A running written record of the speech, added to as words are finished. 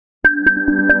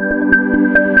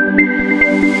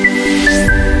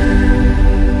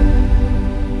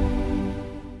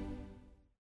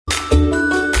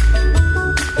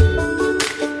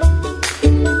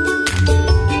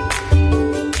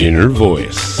Inner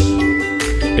Voice,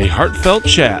 a heartfelt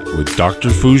chat with Dr.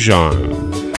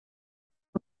 Foojan.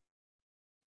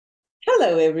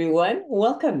 Hello, everyone.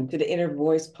 Welcome to the Inner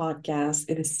Voice podcast.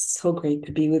 It is so great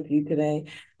to be with you today.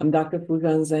 I'm Dr.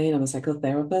 Foojan Zein. I'm a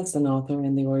psychotherapist, an author,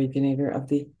 and the originator of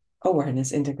the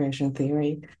Awareness Integration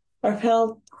Theory. Our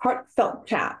heartfelt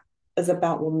chat is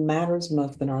about what matters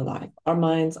most in our life, our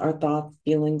minds, our thoughts,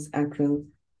 feelings, actions,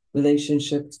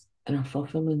 relationships, and our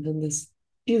fulfillment in this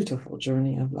beautiful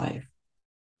journey of life.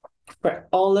 For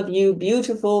all of you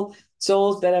beautiful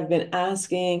souls that have been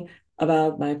asking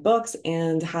about my books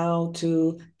and how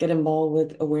to get involved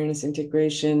with awareness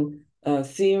integration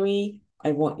theory,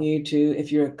 I want you to,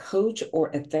 if you're a coach or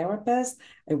a therapist,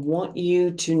 I want you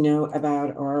to know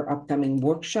about our upcoming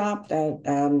workshop that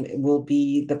will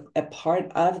be a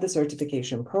part of the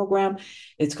certification program.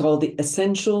 It's called The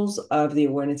Essentials of the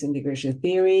Awareness Integration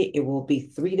Theory. It will be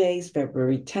 3 days,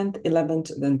 February 10th,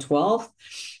 11th, then 12th.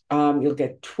 You'll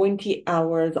get 20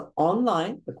 hours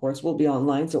online. The course will be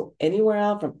online. So anywhere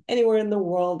else, from anywhere in the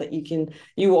world that you can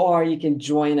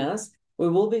join us. We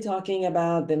will be talking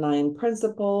about the 9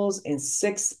 principles and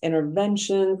 6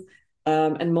 interventions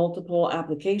and multiple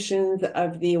applications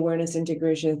of the awareness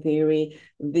integration theory.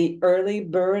 The early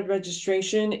bird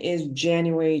registration is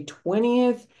January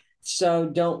 20th. So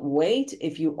don't wait.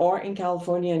 If you are in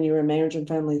California and you're a marriage and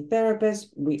family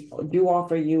therapist, we do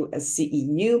offer you a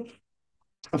CEU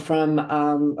from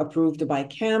approved by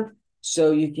CAMP.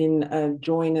 So you can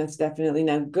join us definitely.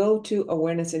 Now go to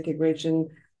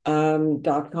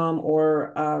awarenessintegration.com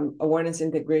or Awareness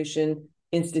Integration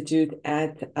Institute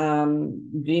at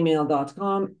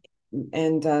gmail.com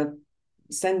and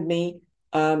send me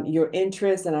your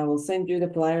interest, and I will send you the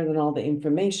flyers and all the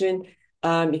information.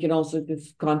 You can also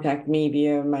just contact me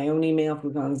via my own email,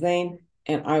 Foojan Zein,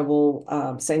 and I will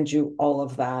send you all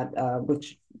of that,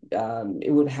 which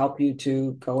it would help you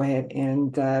to go ahead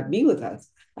and be with us.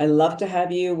 I love to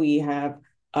have you. We have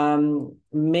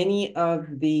many of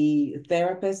the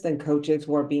therapists and coaches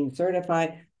who are being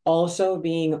certified also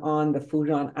being on the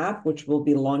Foojan app, which will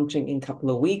be launching in a couple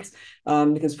of weeks,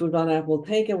 because Foojan app will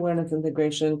take awareness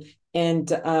integration and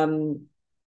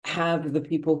have the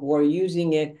people who are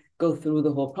using it go through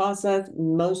the whole process.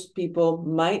 Most people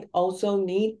might also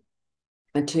need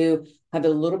to have a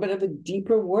little bit of a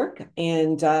deeper work,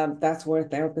 and that's where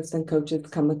therapists and coaches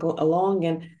come along.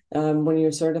 And when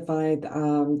you're certified,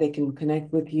 they can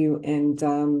connect with you and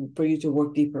for you to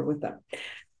work deeper with them.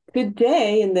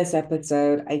 Today, in this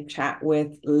episode, I chat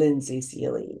with Lindsay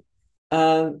Seely.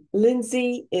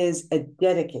 Lindsay is a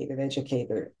dedicated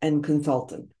educator and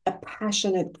consultant, a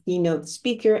passionate keynote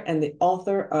speaker, and the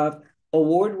author of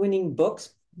award-winning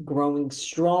books, Growing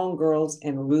Strong Girls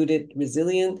and Rooted,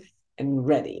 Resilient, and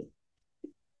Ready.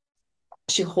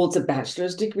 She holds a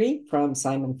bachelor's degree from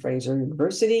Simon Fraser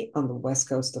University on the west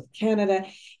coast of Canada,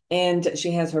 and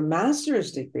she has her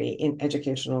master's degree in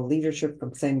educational leadership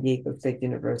from San Diego State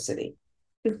University.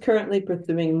 She's currently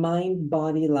pursuing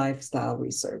mind-body lifestyle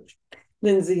research.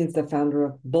 Lindsay is the founder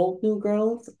of Bold New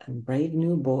Girls and Brave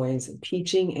New Boys,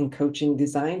 teaching and coaching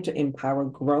designed to empower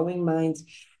growing minds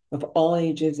of all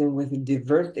ages and with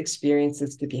diverse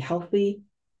experiences to be healthy,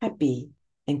 happy,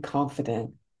 and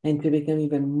confident, and to become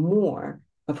even more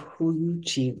of who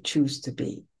you choose to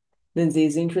be. Lindsay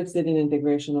is interested in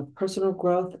integration of personal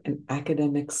growth and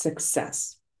academic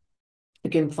success. You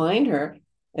can find her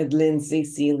at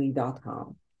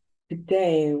lindsayseely.com.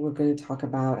 Today, we're going to talk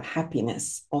about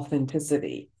happiness,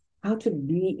 authenticity, how to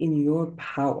be in your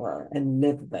power and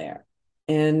live there.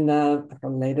 And her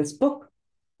latest book,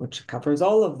 which covers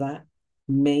all of that,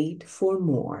 Made for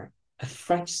More, a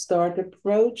fresh start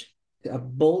approach to a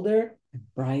bolder and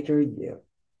brighter you.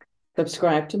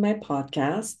 Subscribe to my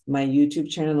podcast, my YouTube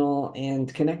channel,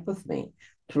 and connect with me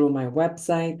through my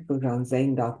website,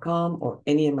 foojanzein.com, or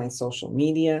any of my social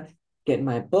media. Get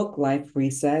my book, Life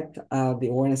Reset, The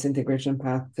Awareness Integration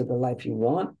Path to the Life You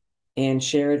Want, and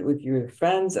share it with your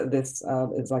friends. This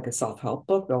is like a self-help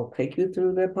book that will take you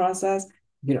through the process.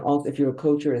 You can also, if you're a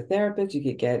coach or a therapist, you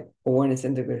could get Awareness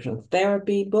Integration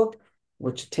Therapy book,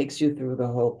 which takes you through the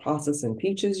whole process and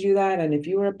teaches you that. And if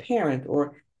you're a parent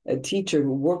or a teacher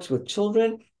who works with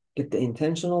children, get the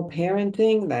intentional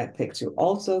parenting that takes you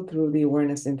also through the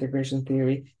awareness integration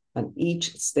theory on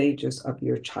each stages of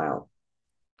your child.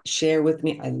 Share with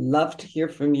me. I love to hear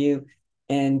from you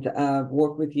and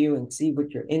work with you and see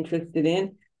what you're interested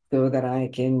in so that I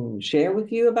can share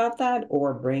with you about that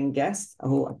or bring guests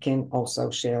who can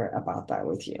also share about that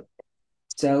with you.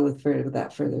 So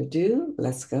without further ado,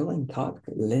 let's go and talk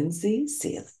to Lindsay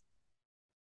Seely.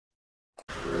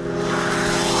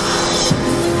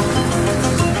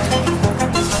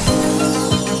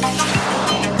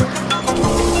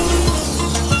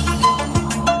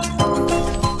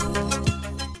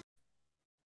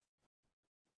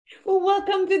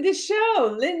 Welcome to the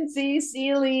show, Lindsay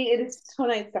Seeley. It is so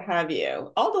nice to have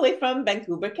you all the way from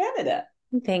Vancouver, Canada.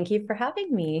 Thank you for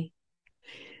having me.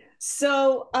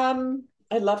 So,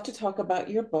 I'd love to talk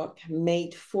about your book,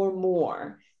 Made for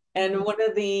More. And one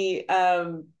of the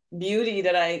beauty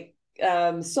that I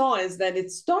saw is that it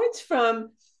starts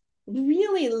from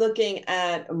really looking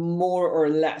at more or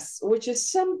less, which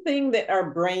is something that our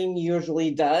brain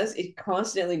usually does. It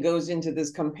constantly goes into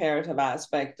this comparative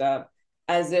aspect of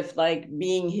as if like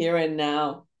being here and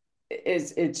now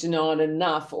is it's not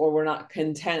enough or we're not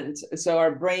content. So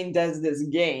our brain does this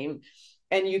game.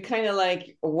 And you kind of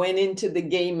like went into the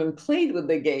game and played with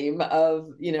the game of,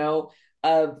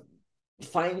 of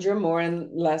find your more and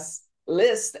less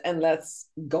list and let's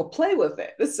go play with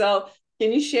it. So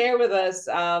can you share with us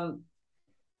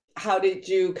how did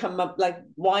you come up, like,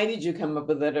 why did you come up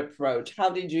with that approach? How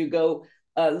did you go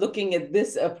looking at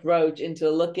this approach into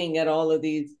looking at all of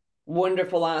these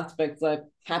wonderful aspects like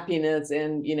happiness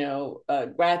and,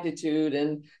 gratitude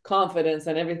and confidence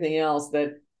and everything else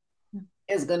that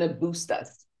is going to boost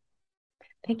us?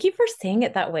 Thank you for saying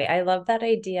it that way. I love that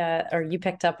idea, or you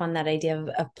picked up on that idea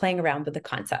of playing around with the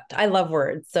concept. I love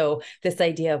words. So, this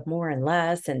idea of more and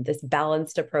less and this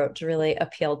balanced approach really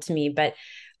appealed to me. But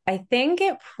I think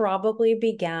it probably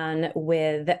began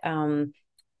with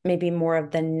maybe more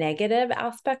of the negative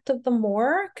aspect of the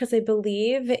more, because I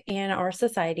believe in our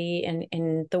society and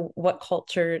in the what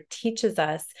culture teaches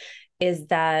us is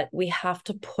that we have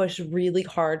to push really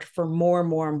hard for more,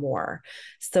 more, more.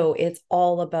 So it's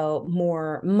all about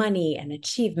more money and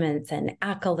achievements and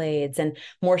accolades and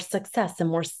more success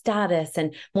and more status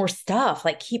and more stuff.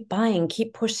 Like keep buying,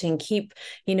 keep pushing, keep,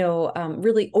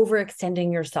 really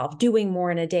overextending yourself, doing more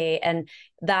in a day. And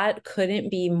that couldn't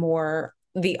be more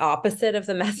the opposite of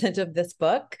the message of this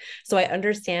book. So I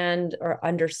understand or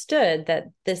understood that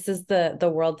this is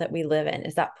the world that we live in,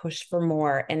 is that push for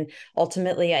more. And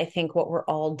ultimately, I think what we're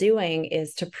all doing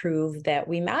is to prove that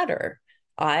we matter.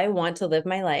 I want to live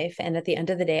my life. And at the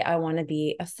end of the day, I want to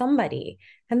be a somebody.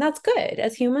 And that's good.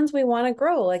 As humans, we want to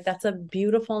grow. Like that's a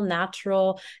beautiful,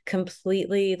 natural,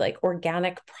 completely like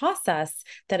organic process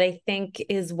that I think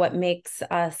is what makes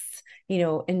us,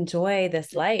 enjoy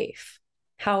this life.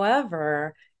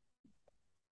 However,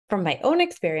 from my own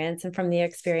experience and from the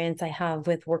experience I have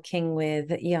with working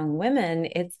with young women,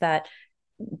 it's that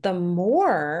the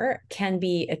more can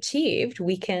be achieved.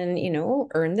 We can,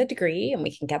 earn the degree and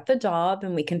we can get the job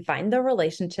and we can find the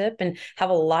relationship and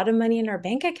have a lot of money in our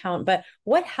bank account. But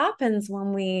what happens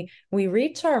when we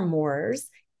reach our mores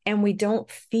and we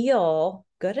don't feel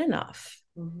good enough?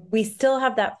 Mm-hmm. We still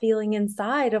have that feeling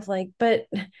inside of like, but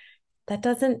that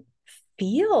doesn't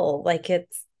feel like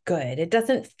it's good. It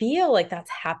doesn't feel like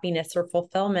that's happiness or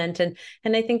fulfillment. And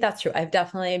I think that's true. I've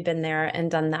definitely been there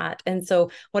and done that. And so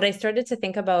what I started to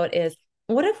think about is,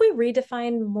 what if we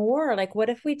redefine more? Like, what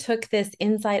if we took this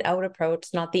inside out approach,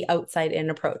 not the outside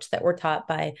in approach that we're taught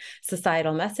by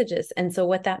societal messages? And so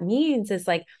what that means is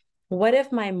like, what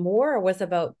if my more was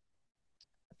about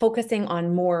focusing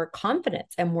on more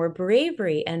confidence and more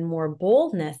bravery and more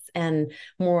boldness and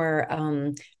more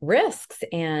risks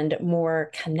and more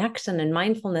connection and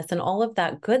mindfulness and all of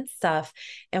that good stuff.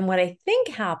 And what I think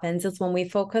happens is when we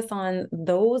focus on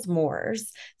those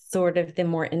mores, sort of the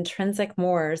more intrinsic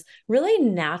mores, really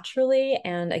naturally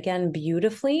and again,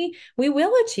 beautifully, we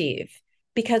will achieve.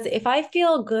 Because if I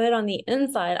feel good on the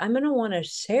inside, I'm going to want to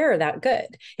share that good.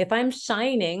 If I'm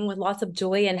shining with lots of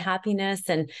joy and happiness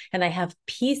and I have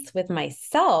peace with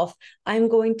myself, I'm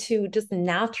going to just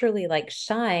naturally like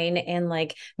shine and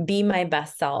like be my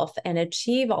best self and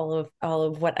achieve all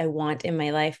of what I want in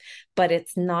my life. But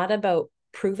it's not about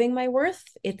proving my worth.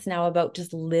 It's now about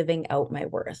just living out my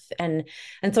worth. And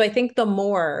so I think the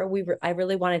more I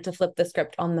really wanted to flip the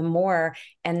script on the more.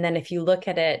 And then if you look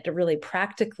at it really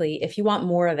practically, if you want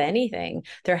more of anything,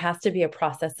 there has to be a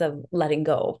process of letting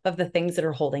go of the things that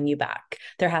are holding you back.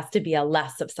 There has to be a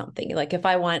less of something. Like if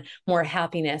I want more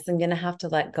happiness, I'm going to have to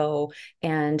let go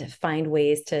and find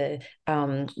ways to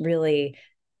really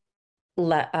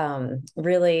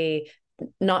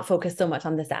not focus so much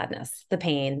on the sadness, the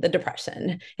pain, the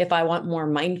depression. If I want more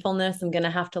mindfulness, I'm going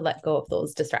to have to let go of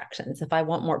those distractions. If I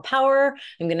want more power,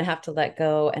 I'm going to have to let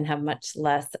go and have much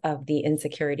less of the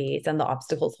insecurities and the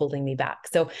obstacles holding me back.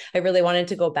 So I really wanted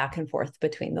to go back and forth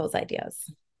between those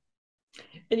ideas.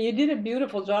 And you did a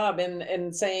beautiful job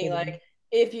in saying like,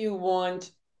 if you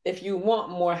want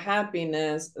more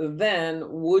happiness, then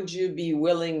would you be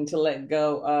willing to let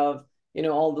go of,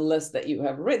 all the lists that you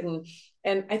have written?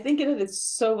 And I think it is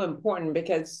so important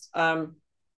because I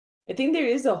think there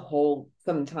is a hold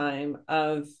sometime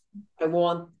of I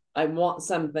want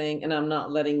something and I'm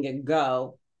not letting it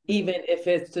go, even if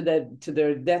it's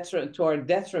to our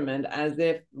detriment, as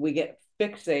if we get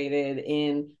fixated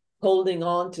in holding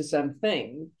on to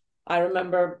something. I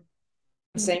remember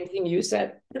the same thing you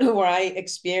said, where I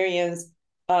experienced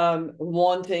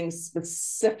wanting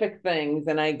specific things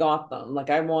and I got them. Like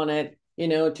I wanted,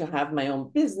 to have my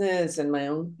own business and my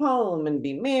own home and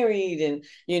be married and,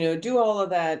 do all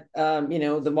of that,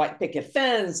 the white picket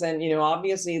fence. And,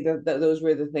 obviously those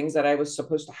were the things that I was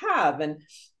supposed to have. And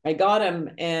I got them,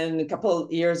 and a couple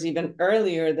of years even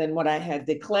earlier than what I had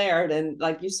declared. And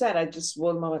like you said, I just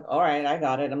was like, all right, I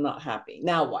got it. I'm not happy.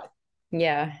 Now what?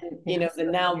 Yeah. The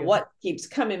now what keeps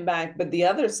coming back. But the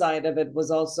other side of it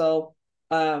was also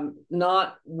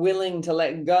not willing to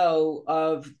let go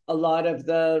of a lot of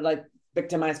the like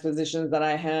victimized positions that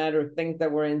I had or things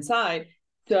that were inside.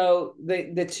 So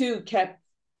the two kept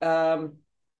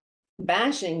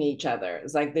bashing each other.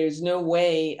 It's like there's no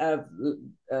way of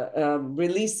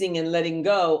releasing and letting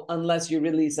go unless you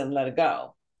release and let it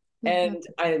go. And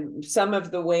some of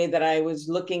the way that I was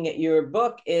looking at your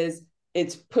book is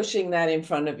it's pushing that in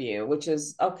front of you, which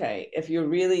is, okay, if you're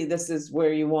really, this is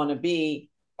where you want to be,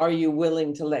 are you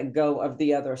willing to let go of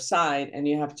the other side? And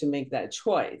you have to make that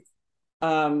choice.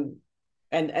 And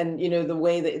the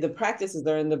way that the practices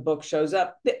that are in the book shows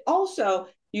up, also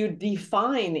you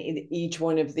define each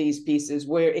one of these pieces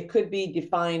where it could be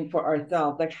defined for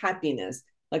ourselves, like happiness.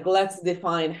 Like, let's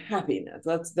define happiness.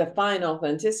 Let's define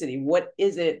authenticity. What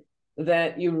is it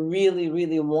that you're really,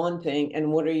 really wanting,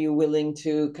 and what are you willing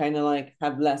to kind of like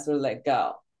have less or let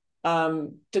go?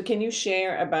 So can you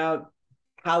share about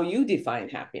how you define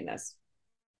happiness?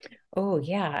 Oh,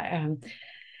 yeah.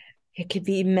 It could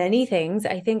be many things.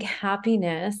 I think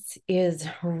happiness is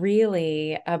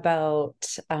really about,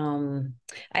 I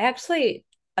actually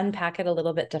unpack it a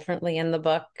little bit differently in the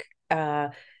book,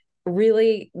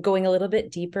 really going a little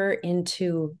bit deeper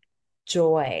into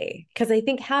joy, because I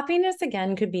think happiness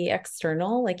again could be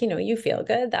external, like you feel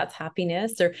good, that's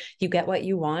happiness, or you get what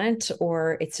you want,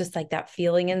 or it's just like that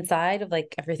feeling inside of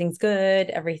like everything's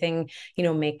good, everything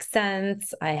makes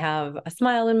sense, I have a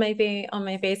smile on my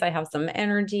face, I have some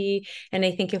energy. And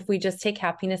I think if we just take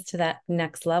happiness to that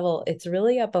next level, it's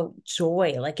really about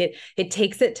joy. Like it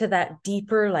takes it to that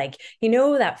deeper, like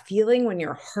that feeling when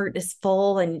your heart is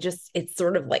full and it's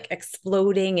sort of like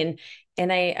exploding.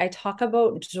 And I talk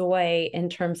about joy in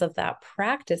terms of that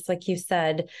practice, like you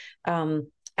said,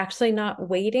 actually not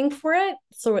waiting for it.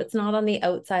 So it's not on the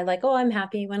outside, like, oh, I'm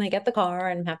happy when I get the car,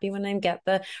 I'm happy when I get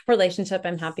the relationship,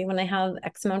 I'm happy when I have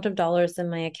X amount of dollars in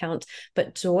my account.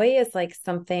 But joy is like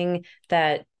something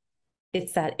that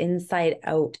it's that inside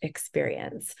out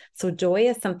experience. So joy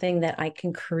is something that I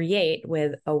can create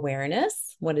with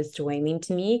awareness. What does joy mean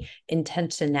to me?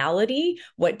 Intentionality.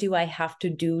 What do I have to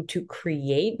do to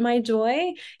create my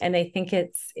joy? And I think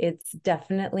it's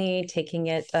definitely taking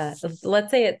it,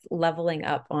 let's say it's leveling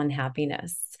up on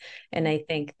happiness. And I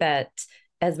think that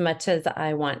as much as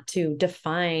I want to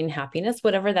define happiness,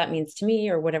 whatever that means to me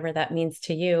or whatever that means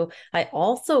to you, I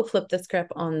also flip the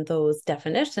script on those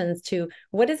definitions to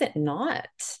what is it not?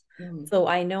 So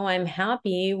I know I'm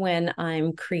happy when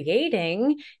I'm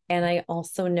creating, and I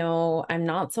also know I'm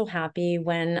not so happy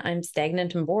when I'm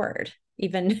stagnant and bored.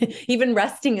 Even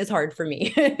resting is hard for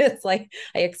me. It's like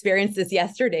I experienced this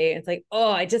yesterday. It's like,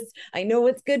 oh, I know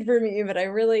what's good for me, but I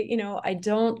really, I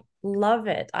don't love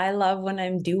it. I love when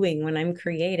I'm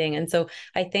creating. And so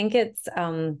I think it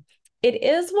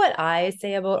is what I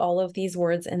say about all of these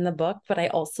words in the book, but I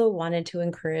also wanted to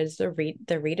encourage the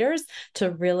readers to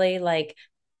really like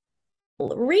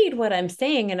read what I'm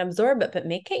saying and absorb it, but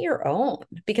make it your own,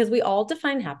 because we all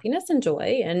define happiness and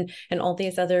joy and all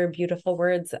these other beautiful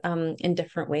words in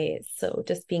different ways. So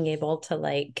just being able to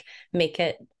like make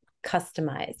it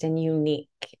customized and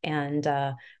unique, and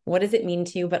what does it mean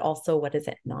to you, but also what is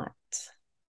it not?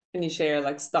 Can you share,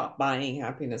 like, stop buying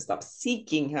happiness, stop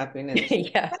seeking happiness?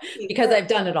 Yeah, because I've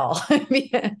done it all.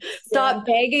 Stop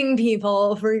begging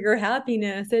people for your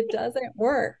happiness. It doesn't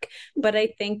work. But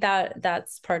I think that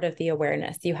that's part of the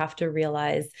awareness. You have to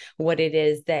realize what it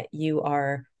is that you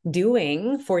are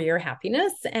doing for your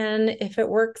happiness. And if it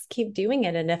works, keep doing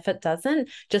it. And if it doesn't,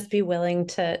 just be willing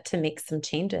to make some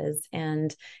changes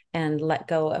and let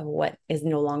go of what is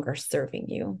no longer serving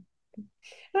you.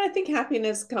 And I think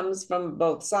happiness comes from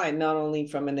both sides, not only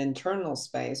from an internal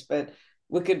space, but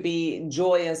we could be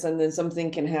joyous and then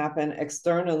something can happen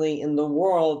externally in the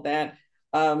world that,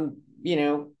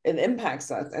 it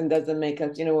impacts us and doesn't make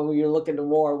us, when you look at the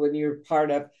war, when you're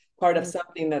part of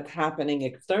something that's happening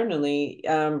externally,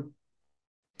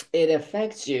 it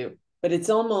affects you. But it's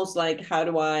almost like, how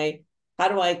do I how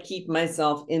do I keep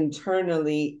myself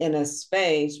internally in a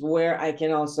space where I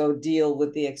can also deal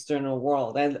with the external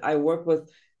world? And I work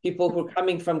with people who are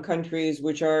coming from countries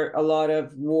which are a lot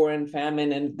of war and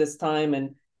famine and this time,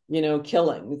 and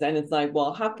killings. And it's like,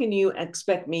 well, how can you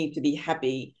expect me to be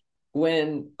happy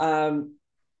when the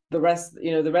rest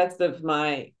of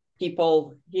my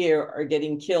people here are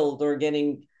getting killed or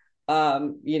getting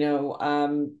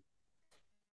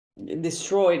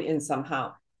destroyed in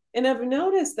somehow? And I've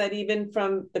noticed that even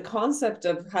from the concept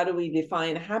of how do we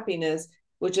define happiness,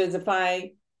 which is if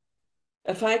I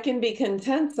can be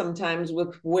content sometimes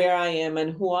with where I am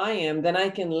and who I am, then I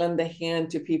can lend a hand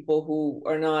to people who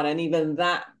are not. And even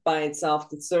that by itself,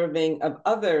 the serving of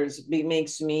others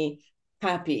makes me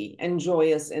happy and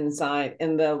joyous inside.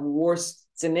 In the worst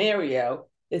scenario,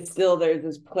 it's still there's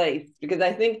this place, because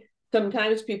I think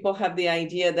sometimes people have the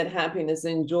idea that happiness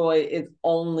and joy is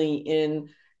only in,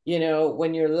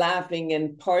 when you're laughing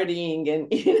and partying and,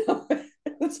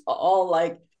 it's all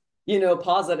like,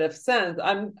 positive sense.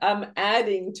 I'm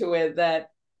adding to it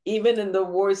that even in the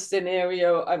worst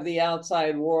scenario of the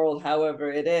outside world,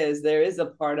 however it is, there is a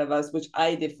part of us which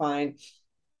I define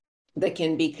that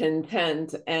can be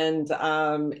content and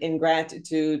in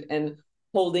gratitude and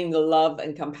holding the love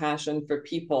and compassion for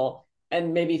people.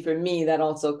 And maybe for me, that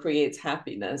also creates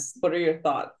happiness. What are your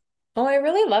thoughts? Oh, I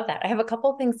really love that. I have a couple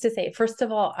of things to say. First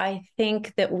of all, I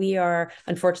think that we are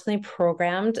unfortunately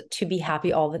programmed to be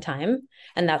happy all the time,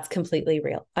 and that's completely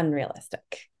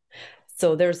unrealistic.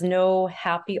 So there's no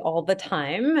happy all the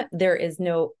time. There is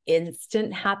no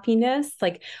instant happiness.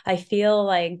 Like, I feel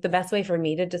like the best way for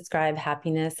me to describe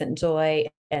happiness and joy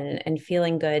and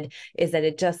feeling good is that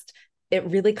it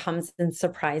really comes in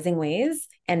surprising ways,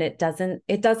 and it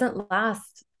doesn't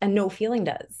last, and no feeling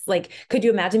does. Like, could you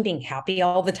imagine being happy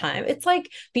all the time? It's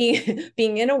like being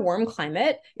in a warm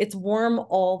climate. It's warm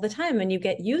all the time, and you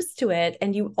get used to it,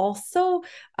 and you also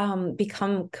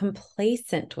become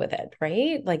complacent with it,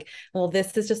 right? Like, well,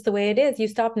 this is just the way it is. You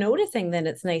stop noticing that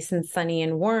it's nice and sunny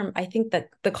and warm. I think that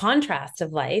the contrast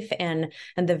of life and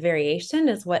the variation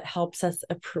is what helps us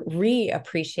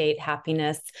reappreciate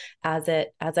happiness as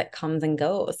it comes and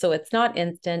goes. So it's not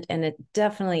instant, and it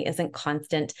definitely isn't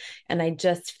constant. And I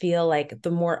just feel like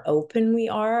the more open we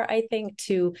are, I think,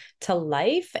 to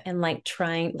life, and like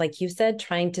trying, like you said,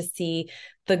 trying to see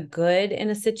the good in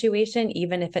a situation,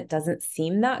 even if it doesn't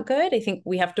seem that good. I think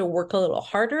we have to work a little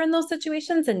harder in those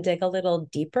situations and dig a little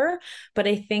deeper. But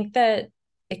I think that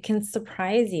it can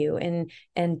surprise you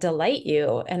and delight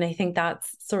you. And I think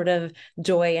that's sort of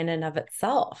joy in and of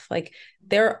itself. Like,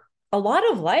 a lot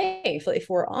of life, if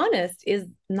we're honest, is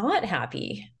not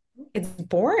happy. It's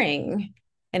boring,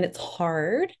 and it's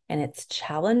hard, and it's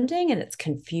challenging, and it's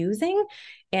confusing.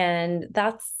 And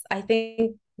I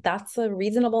think that's a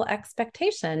reasonable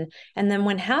expectation. And then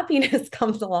when happiness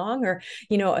comes along, or,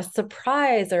 a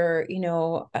surprise, or,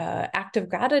 act of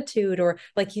gratitude, or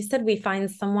like you said, we find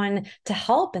someone to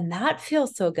help, and that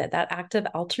feels so good, that act of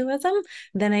altruism,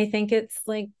 then I think it's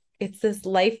this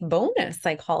life bonus,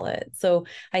 I call it. So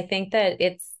I think that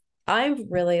I'm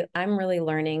really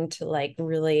learning to like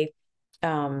really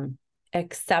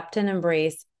accept and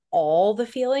embrace all the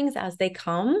feelings as they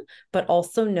come, but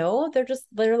also know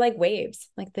they're like waves.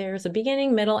 Like, there's a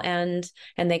beginning, middle, end,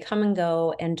 and they come and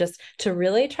go, and just to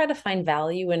really try to find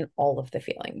value in all of the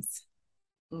feelings.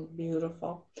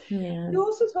 Beautiful. Yeah. You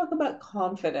also talk about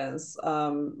confidence,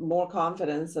 more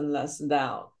confidence and less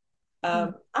doubt.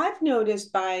 I've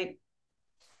noticed by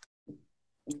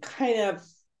kind of,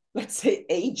 let's say,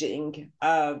 aging,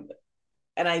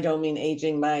 and I don't mean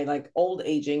aging by like old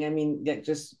aging, I mean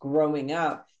just growing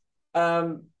up.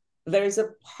 There's a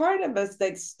part of us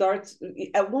that starts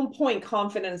at one point,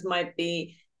 confidence might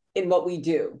be in what we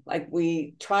do. Like,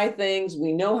 we try things,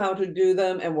 we know how to do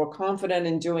them, and we're confident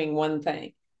in doing one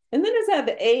thing. And then as I've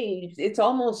aged, it's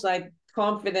almost like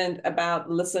confident about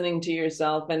listening to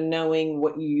yourself and knowing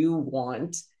what you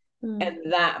want. And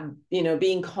that,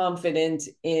 being confident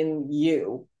in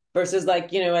you versus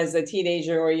like, as a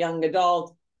teenager or a young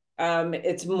adult,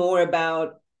 it's more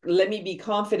about, let me be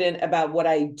confident about what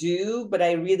I do, but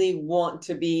I really want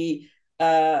to be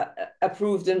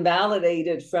approved and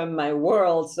validated from my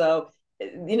world. So,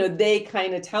 they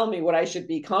kind of tell me what I should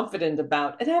be confident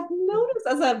about. And I've noticed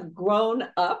as I've grown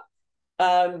up,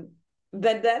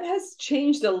 that has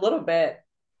changed a little bit.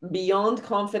 Beyond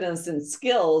confidence and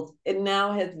skills, it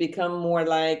now has become more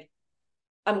like,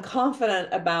 I'm confident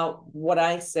about what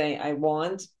I say I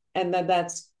want, and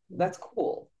that's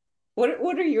cool.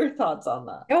 What are your thoughts on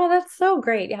that? Oh, that's so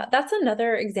great. Yeah, that's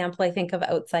another example I think of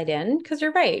outside in, because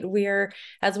you're right.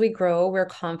 As we grow, we're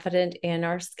confident in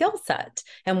our skill set.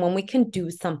 And when we can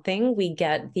do something, we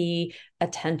get the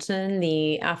attention,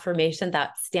 the affirmation,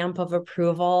 that stamp of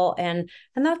approval. And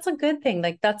that's a good thing.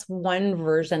 Like that's one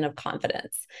version of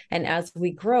confidence. And as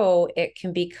we grow, it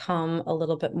can become a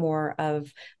little bit more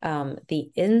of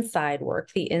the inside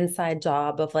work, the inside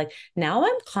job of like, now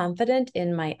I'm confident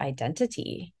in my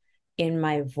identity, in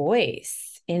my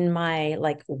voice, in my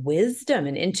like wisdom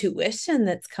and intuition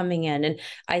that's coming in. And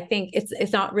I think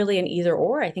it's not really an either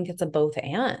or. I think it's a both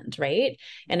and, right?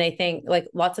 And I think like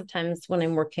lots of times when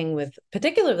I'm working with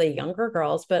particularly younger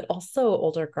girls, but also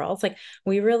older girls, like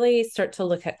we really start to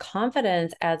look at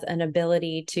confidence as an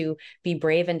ability to be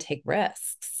brave and take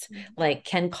risks. Like,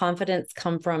 can confidence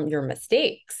come from your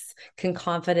mistakes? Can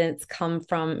confidence come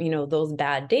from, those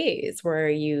bad days where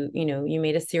you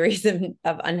made a series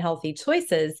of unhealthy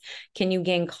choices? Can you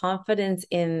gain confidence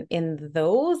in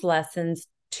those lessons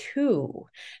too,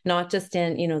 not just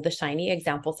in the shiny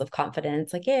examples of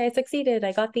confidence, like, yeah, I succeeded,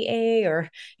 I got the A, or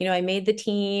I made the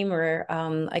team, or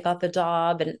I got the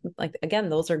job, and like again,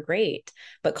 those are great,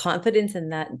 but confidence in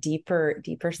that deeper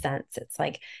sense, it's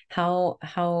like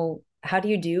how do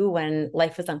you do when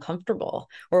life is uncomfortable,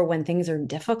 or when things are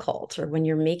difficult, or when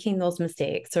you're making those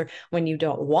mistakes, or when you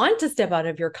don't want to step out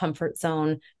of your comfort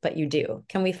zone, but you do?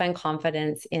 Can we find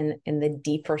confidence in the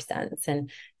deeper sense?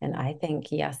 And I think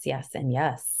yes, yes, and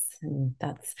yes. And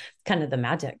that's kind of the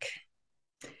magic.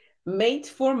 Made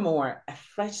for More, a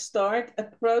fresh start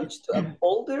approach to a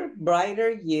bolder,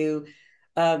 brighter you.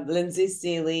 Lindsay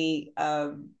Seeley,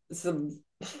 it's a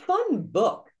fun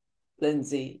book,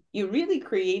 Lindsay. You really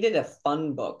created a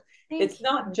fun book. Thank It's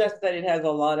not you. just that it has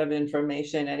a lot of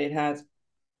information and it has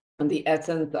the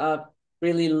essence of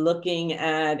really looking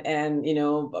at and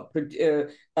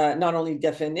not only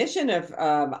definition of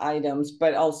items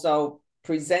but also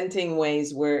presenting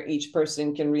ways where each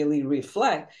person can really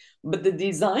reflect, but the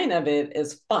design of it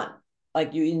is fun,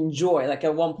 like you enjoy, like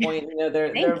at one point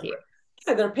Thank you.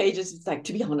 their pages, it's like,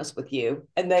 to be honest with you,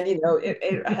 and then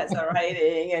it has a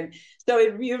writing, and so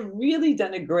you've really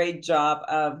done a great job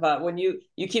of when you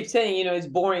keep saying it's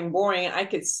boring. I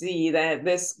could see that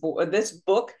this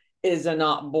book is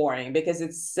not boring because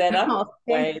it's set up Oh,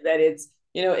 in a thank way that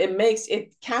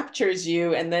it captures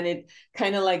you, and then it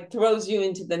kind of like throws you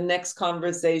into the next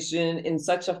conversation in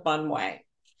such a fun way.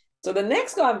 So the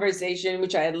next conversation,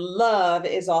 which I love,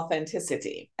 is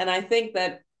authenticity. And I think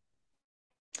that,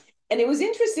 and it was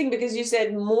interesting because you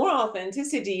said more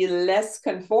authenticity, less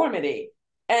conformity.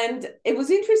 And it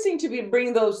was interesting to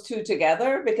bring those two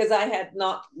together because I had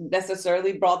not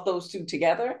necessarily brought those two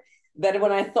together. That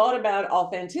when I thought about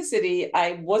authenticity,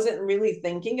 I wasn't really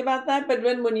thinking about that. But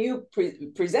when you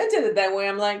presented it that way,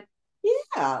 I'm like,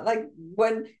 yeah, like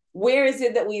where is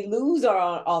it that we lose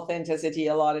our authenticity?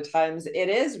 A lot of times it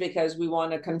is because we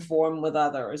want to conform with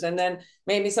others. And then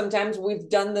maybe sometimes we've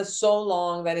done this so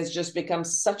long that it's just become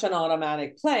such an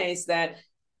automatic place that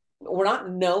we're not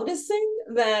noticing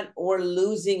that we're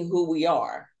losing who we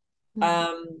are.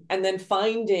 And then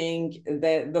finding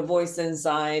the voice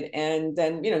inside, and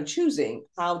then choosing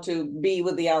how to be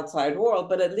with the outside world,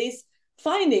 but at least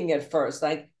finding it first,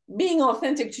 like being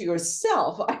authentic to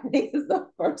yourself. I think is the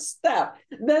first step.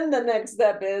 Then the next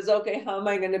step is, okay, how am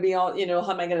I going to be all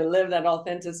how am I going to live that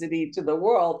authenticity to the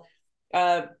world?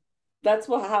 uh that's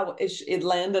how it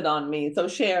landed on me, so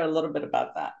share a little bit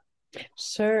about that.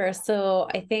 Sure. So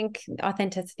I think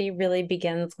authenticity really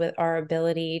begins with our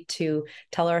ability to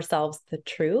tell ourselves the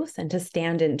truth and to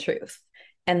stand in truth.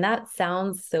 And that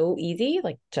sounds so easy,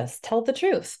 like just tell the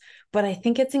truth. But I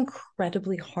think it's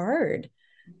incredibly hard.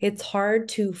 It's hard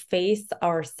to face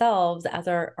ourselves as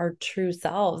our true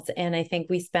selves. And I think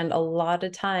we spend a lot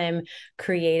of time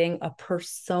creating a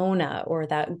persona or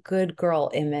that good girl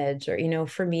image. Or,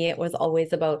 for me, it was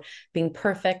always about being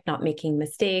perfect, not making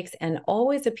mistakes, and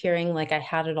always appearing like I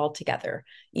had it all together,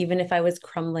 even if I was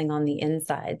crumbling on the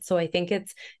inside. So I think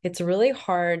it's really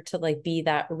hard to like be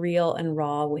that real and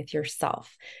raw with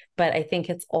yourself. But I think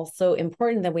it's also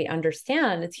important that we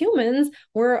understand as humans,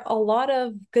 we're a lot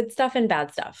of good stuff and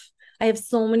bad stuff. I have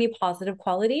so many positive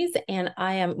qualities, and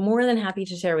I am more than happy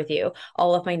to share with you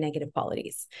all of my negative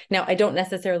qualities. Now, I don't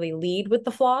necessarily lead with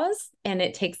the flaws, and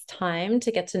it takes time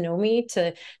to get to know me,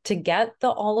 to get the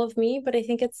all of me, but I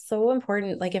think it's so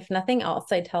important. Like, if nothing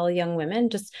else, I tell young women,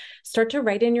 just start to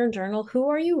write in your journal, who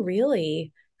are you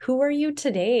really? who are you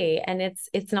today? And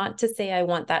it's not to say I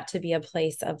want that to be a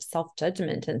place of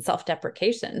self-judgment and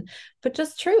self-deprecation, but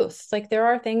just truth. Like there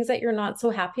are things that you're not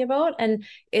so happy about, and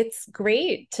it's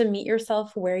great to meet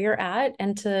yourself where you're at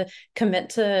and to commit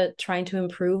to trying to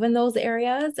improve in those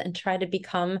areas and try to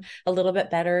become a little bit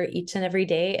better each and every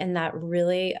day in that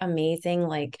really amazing,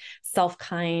 like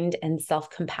self-kind and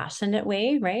self-compassionate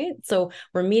way, right? So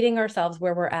we're meeting ourselves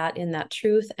where we're at in that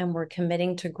truth and we're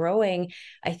committing to growing.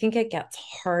 I think it gets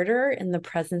harder in the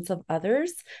presence of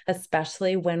others,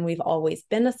 especially when we've always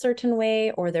been a certain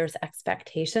way or there's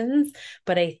expectations.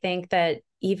 But I think that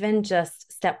even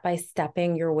just step by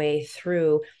stepping your way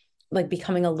through, like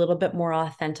becoming a little bit more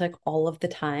authentic all of the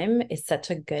time is such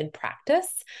a good practice.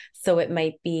 So it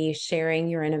might be sharing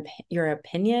your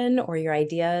opinion or your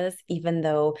ideas, even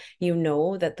though you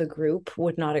know that the group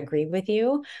would not agree with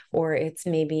you, or it's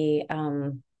maybe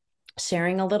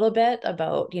sharing a little bit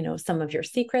about, some of your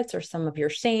secrets or some of your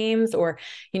shames, or,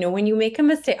 when you make a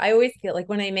mistake. I always feel like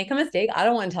when I make a mistake, I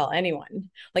don't want to tell anyone.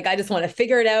 Like I just want to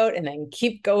figure it out and then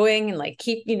keep going and like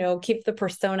keep the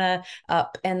persona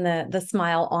up and the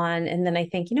smile on. And then I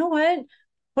think, you know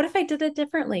what if I did it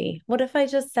differently? What if I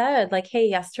just said like, hey,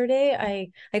 yesterday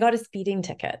I got a speeding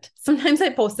ticket. Sometimes I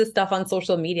post this stuff on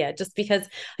social media just because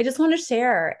I just want to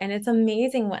share. And it's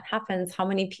amazing what happens, how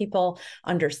many people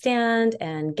understand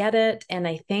and get it. And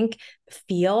I think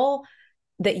feel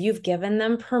that you've given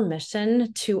them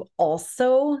permission to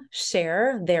also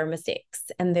share their mistakes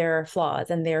and their flaws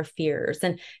and their fears.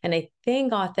 And I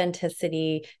think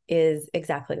authenticity is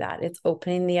exactly that. It's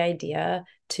opening the idea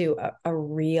to a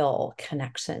real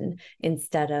connection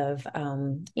instead of,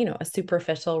 a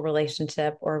superficial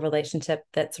relationship or a relationship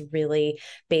that's really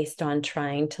based on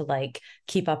trying to like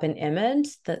keep up an image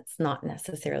that's not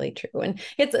necessarily true. And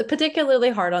it's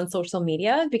particularly hard on social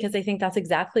media because I think that's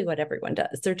exactly what everyone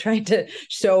does. They're trying to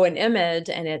show an image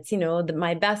and it's,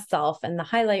 my best self and the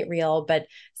highlight reel, but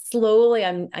slowly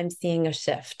I'm seeing a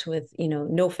shift with,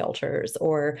 no filters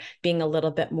or being a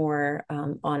little bit more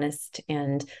honest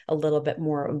and a little bit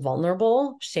more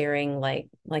vulnerable, sharing like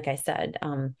I said,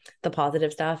 the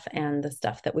positive stuff and the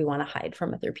stuff that we want to hide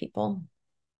from other people.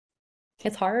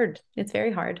 It's hard. It's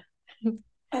very hard.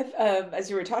 As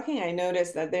you were talking, I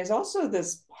noticed that there's also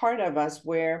this part of us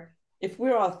where if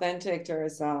we're authentic to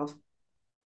ourselves,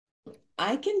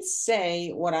 I can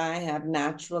say what I have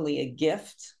naturally a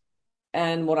gift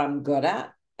and what I'm good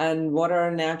at and what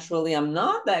are naturally I'm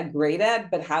not that great at,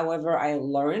 but however I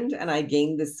learned and I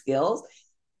gained the skills.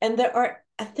 And there are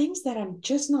things that I'm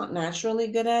just not naturally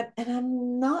good at, and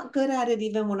I'm not good at it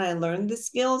even when I learned the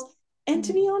skills. And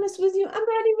to be honest with you, I'm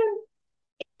not even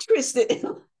interested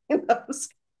in those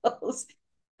skills.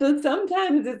 So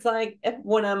sometimes it's like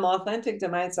when I'm authentic to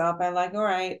myself, I'm like, all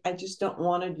right, I just don't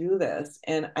want to do this.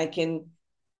 And I can,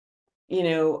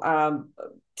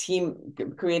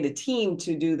 create a team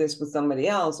to do this with somebody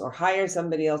else or hire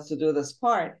somebody else to do this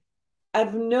part.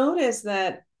 I've noticed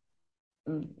that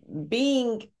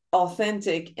being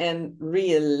authentic and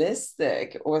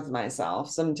realistic with myself,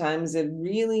 sometimes it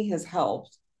really has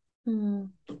helped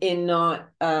in not,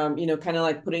 kind of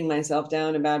like putting myself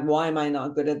down about why am I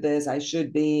not good at this? I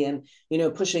should be, and,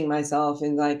 pushing myself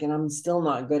and like, and I'm still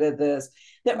not good at this.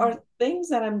 There are things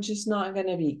that I'm just not going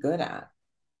to be good at.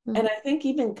 And I think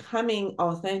even coming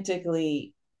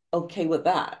authentically okay with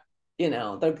that,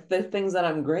 the things that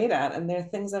I'm great at, and there are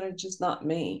things that are just not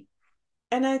me.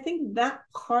 And I think that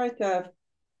part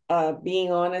of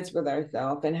being honest with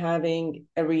ourselves and having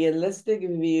a realistic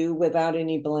view without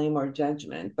any blame or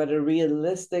judgment, but a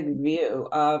realistic view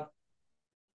of,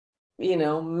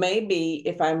 maybe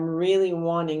if I'm really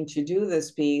wanting to do this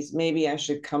piece, maybe I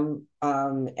should come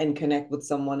and connect with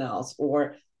someone else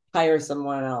or hire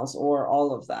someone else or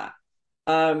all of that.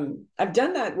 I've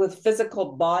done that with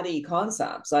physical body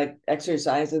concepts like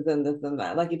exercises and this and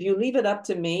that. Like if you leave it up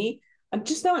to me, I'm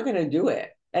just not going to do it.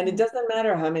 And it doesn't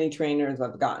matter how many trainers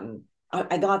I've gotten.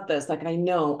 I got this. Like I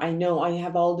know, I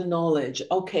have all the knowledge.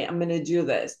 Okay, I'm going to do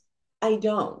this. I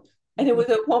don't. And it was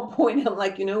at one point, I'm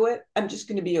like, you know what? I'm just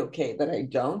going to be okay that I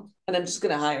don't. And I'm just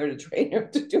going to hire a trainer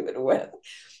to do it with.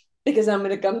 Because I'm going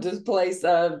to come to this place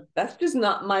of that's just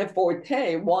not my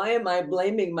forte. Why am I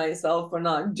blaming myself for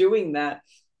not doing that?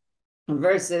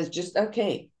 Versus just,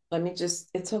 okay,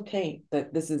 it's okay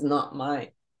that this is not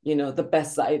my, the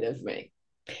best side of me.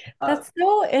 That's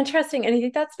so interesting. And I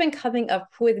think that's been coming up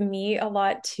with me a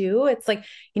lot too. It's like,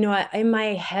 in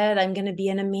my head, I'm going to be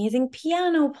an amazing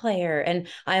piano player and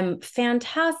I'm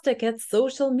fantastic at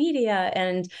social media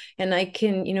and I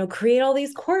can, create all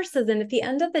these courses. And at the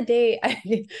end of the day,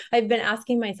 I've been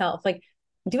asking myself, like,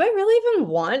 do I really even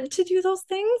want to do those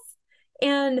things?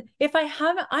 And if I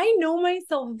haven't, I know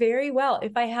myself very well.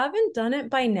 If I haven't done it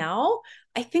by now,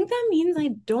 I think that means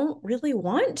I don't really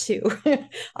want to.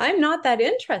 I'm not that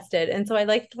interested. And so I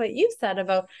liked what you said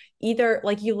about either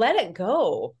like you let it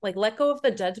go, like let go of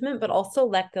the judgment, but also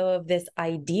let go of this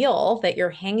ideal that you're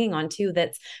hanging on to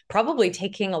that's probably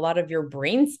taking a lot of your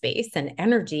brain space and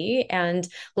energy, and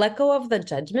let go of the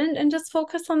judgment and just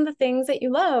focus on the things that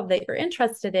you love, that you're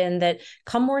interested in, that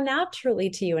come more naturally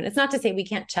to you. And it's not to say we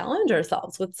can't challenge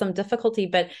ourselves with some difficulty,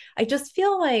 but I just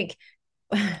feel like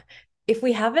if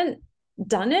we haven't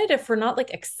done it, if we're not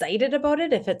like excited about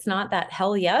it, if it's not that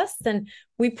hell yes, then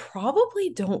we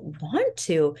probably don't want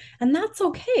to. And that's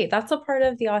okay. That's a part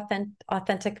of the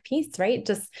authentic piece, right?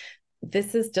 Just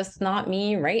this is just not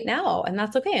me right now, and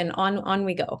that's okay. And on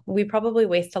we go. We probably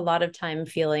waste a lot of time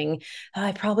feeling, oh,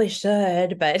 I probably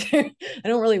should, but I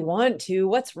don't really want to.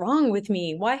 What's wrong with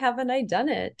me? Why haven't I done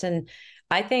it? And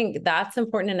I think that's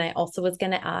important. And I also was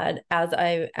going to add, as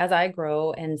I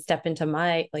grow and step into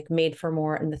my like made for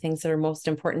more and the things that are most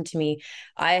important to me,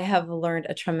 I have learned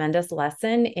a tremendous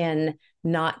lesson in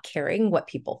not caring what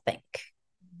people think.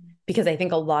 Because I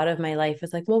think a lot of my life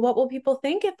is like, well, what will people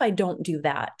think if I don't do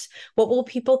that? What will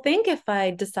people think if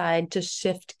I decide to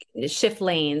shift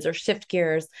lanes or shift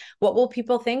gears? What will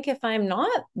people think if I'm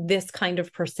not this kind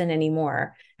of person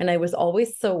anymore? And I was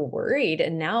always so worried.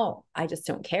 And now I just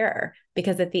don't care,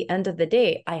 because at the end of the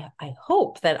day, I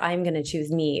hope that I'm going to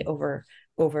choose me over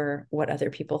what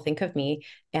other people think of me.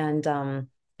 And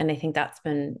I think that's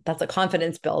a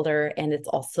confidence builder. And it's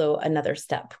also another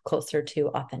step closer to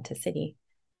authenticity.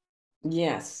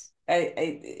 Yes.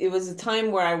 It was a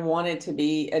time where I wanted to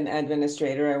be an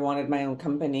administrator. I wanted my own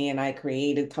company, and I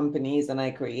created companies, and I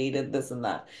created this and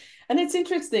that. And it's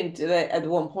interesting that at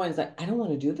one point, it's like, I don't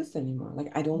want to do this anymore.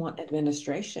 Like, I don't want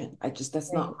administration.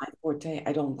 That's not my forte.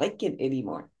 I don't like it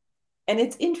anymore. And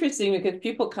it's interesting because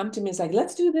people come to me, it's like,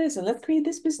 let's do this and let's create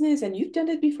this business. And you've done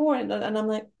it before. And I'm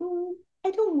like, I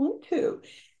don't want to.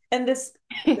 And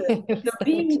the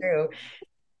being true.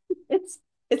 It's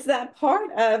that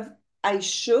part of, I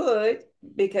should,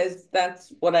 because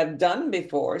that's what I've done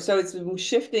before. So it's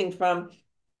shifting from,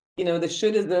 the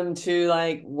shouldism to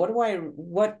like,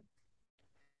 what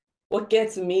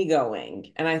gets me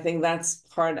going? And I think that's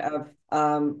part of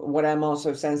what I'm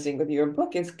also sensing with your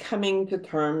book, is coming to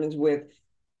terms with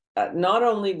not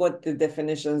only what the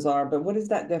definitions are, but what is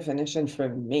that definition for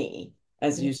me,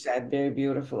 as you said very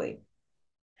beautifully.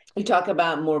 You talk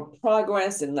about more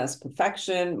progress and less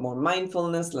perfection, more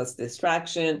mindfulness, less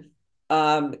distraction,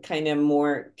 kind of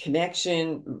more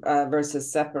connection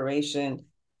versus separation.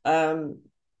 And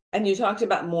you talked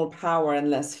about more power and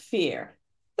less fear.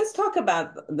 Let's talk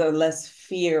about the less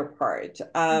fear part.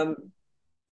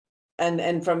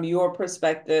 And from your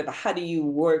perspective, how do you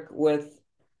work with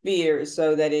fear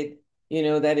so that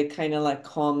it kind of like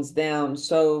calms down?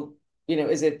 So,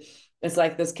 it's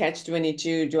like this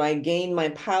catch-22. Do I gain my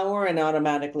power and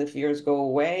automatically fears go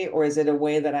away? Or is it a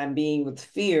way that I'm being with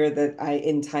fear that I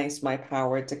entice my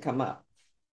power to come up?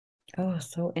 Oh,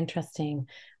 so interesting.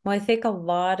 Well, I think a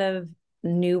lot of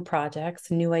new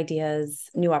projects, new ideas,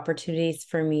 new opportunities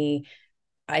for me,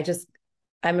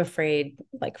 I'm afraid,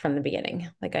 like from the beginning.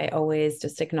 Like I always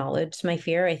just acknowledged my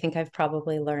fear. I think I've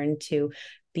probably learned to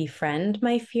befriend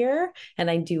my fear. And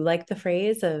I do like the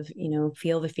phrase of,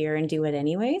 feel the fear and do it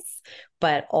anyways.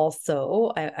 But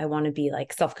also I want to be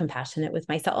like self-compassionate with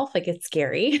myself. Like it's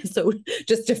scary. So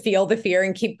just to feel the fear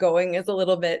and keep going is a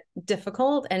little bit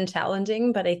difficult and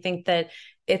challenging. But I think that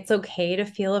it's okay to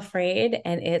feel afraid,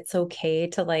 and it's okay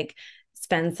to like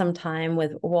spend some time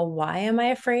with, well, why am I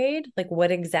afraid? Like,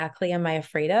 what exactly am I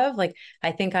afraid of? Like,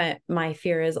 I think my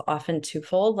fear is often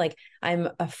twofold. Like, I'm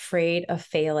afraid of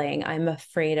failing. I'm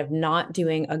afraid of not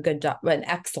doing a good job, an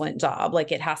excellent job.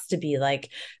 Like, it has to be like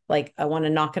I want to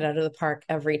knock it out of the park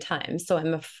every time. So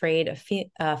I'm afraid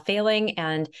of failing.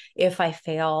 And if I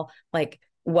fail, like,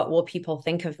 what will people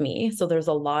think of me? So there's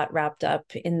a lot wrapped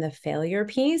up in the failure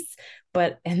piece.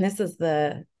 And this is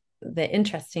the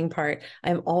interesting part,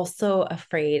 I'm also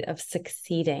afraid of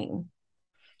succeeding.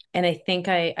 And I think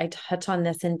I touch on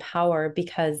this in power,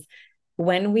 because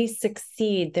when we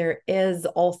succeed, there is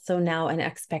also now an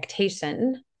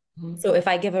expectation. So if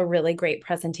I give a really great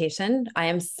presentation, I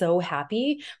am so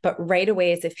happy. But right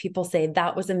away, as if people say,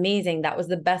 that was amazing, that was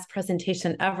the best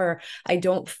presentation ever, I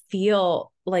don't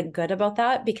feel like good about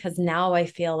that, because now I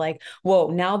feel like, whoa,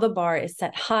 now the bar is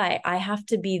set high. I have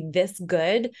to be this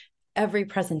good every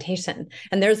presentation.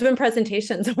 And there's been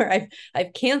presentations where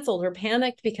I've canceled or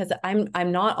panicked because I'm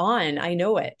not on. I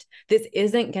know it. This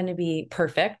isn't going to be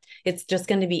perfect. It's just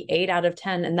going to be 8 out of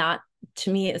 10. And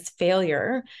to me is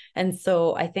failure. And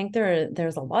so I think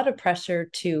there's a lot of pressure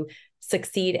to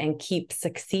succeed and keep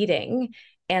succeeding.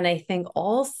 And I think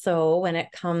also when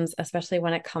it comes, especially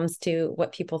when it comes to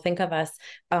what people think of us,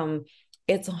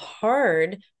 it's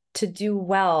hard to do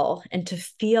well and to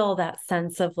feel that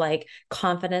sense of like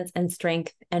confidence and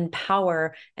strength and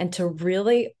power and to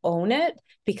really own it,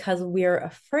 because we're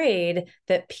afraid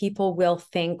that people will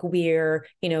think we're,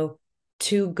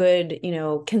 too good,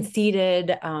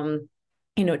 conceited,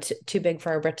 too big for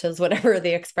our britches, whatever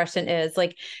the expression is.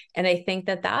 Like, and I think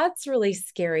that that's really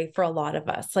scary for a lot of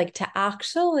us, like to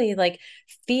actually like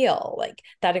feel like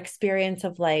that experience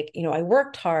of like, I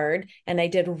worked hard and I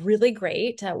did really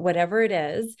great at whatever it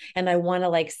is. And I want to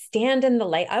like stand in the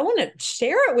light. I want to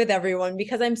share it with everyone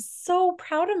because I'm so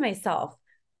proud of myself.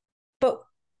 But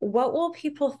what will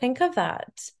people think of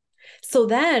that? So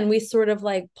then we sort of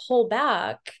like pull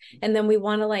back and then we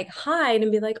want to like hide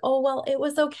and be like, oh, well, it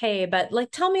was okay. But like,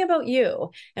 tell me about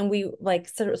you. And we like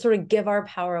sort of give our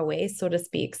power away, so to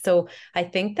speak. So I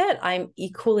think that I'm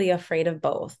equally afraid of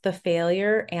both the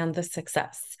failure and the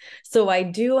success. So I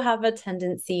do have a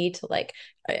tendency to like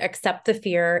accept the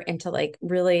fear and to like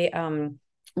really,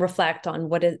 reflect on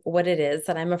what it is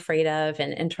that I'm afraid of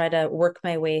and try to work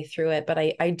my way through it. But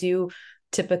I do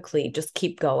typically just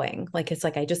keep going. Like, it's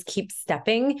like, I just keep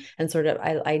stepping and sort of,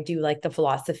 I do like the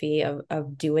philosophy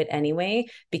of do it anyway,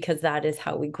 because that is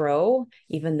how we grow,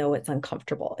 even though it's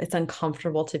uncomfortable. It's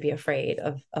uncomfortable to be afraid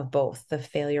of both the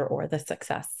failure or the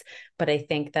success. But I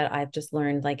think that I've just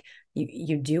learned like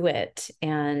you do it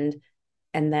and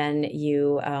then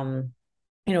you,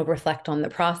 reflect on the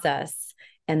process,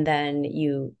 and then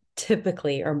you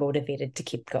typically are motivated to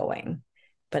keep going.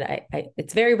 But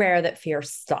it's very rare that fear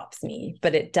stops me,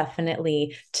 but it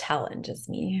definitely challenges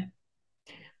me.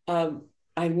 I've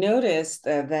noticed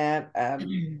that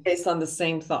based on the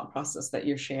same thought process that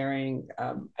you're sharing,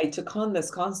 I took on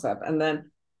this concept and then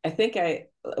I think I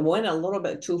went a little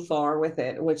bit too far with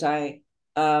it, which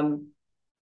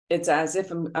it's as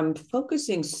if I'm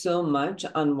focusing so much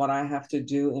on what I have to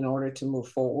do in order to move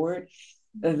forward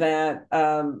that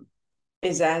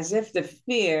is as if the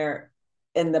fear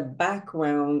in the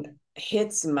background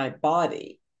hits my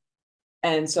body.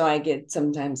 And so I get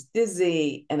sometimes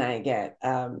dizzy and I get,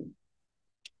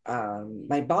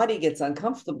 my body gets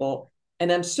uncomfortable.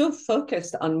 And I'm so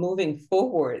focused on moving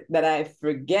forward that I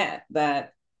forget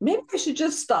that maybe I should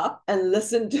just stop and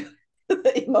listen to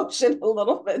the emotion a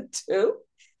little bit too.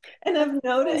 And I've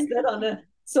noticed that on a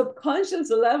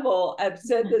subconscious level, I've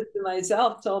said this to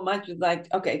myself so much. It's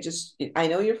like, okay, just, I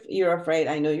know you're afraid.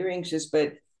 I know you're anxious,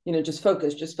 but just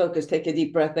focus, take a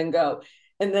deep breath and go.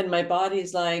 And then my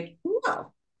body's like,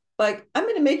 no, like I'm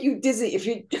going to make you dizzy if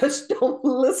you just don't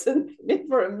listen to me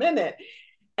for a minute.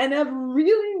 And I've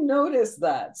really noticed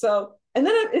that. So, and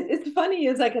then it's funny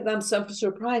is like, I'm so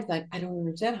surprised. Like, I don't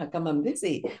understand how come I'm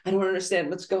dizzy. I don't understand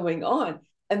what's going on.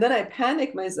 And then I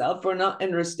panic myself for not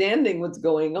understanding what's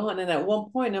going on. And at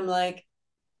one point I'm like,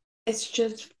 it's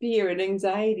just fear and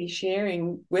anxiety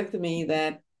sharing with me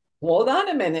that, hold on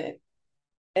a minute,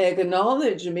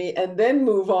 acknowledge me and then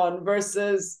move on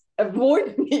versus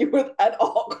avoid me at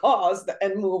all costs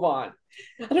and move on.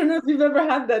 I don't know if you've ever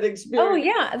had that experience. Oh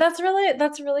yeah, that's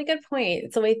a really good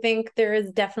point. So I think there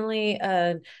is definitely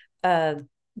a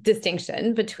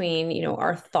distinction between,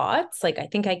 our thoughts, like I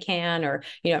think I can, or,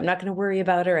 I'm not going to worry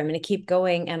about it, or I'm going to keep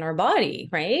going, and our body,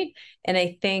 right? And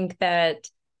I think that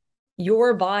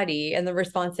your body and the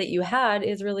response that you had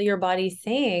is really your body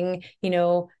saying,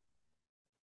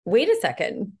 wait a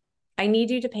second, I need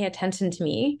you to pay attention to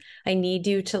me. I need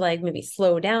you to like maybe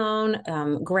slow down,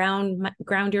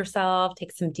 ground yourself,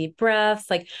 take some deep breaths,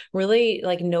 like really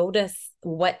like notice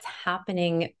what's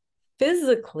happening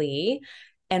physically.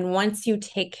 And once you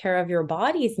take care of your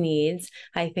body's needs,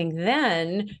 I think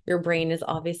then your brain is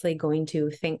obviously going to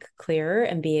think clearer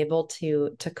and be able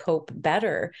to cope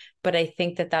better. But I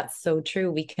think that that's so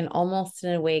true. We can almost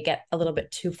in a way get a little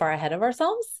bit too far ahead of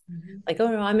ourselves. Mm-hmm. Like, oh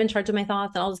no, I'm in charge of my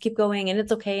thoughts and I'll just keep going and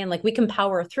it's okay. And like we can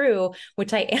power through,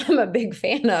 which I am a big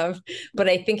fan of. But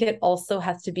I think it also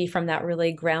has to be from that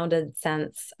really grounded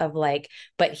sense of like,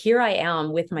 but here I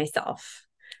am with myself.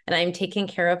 And I'm taking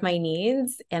care of my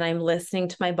needs and I'm listening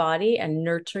to my body and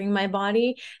nurturing my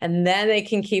body. And then I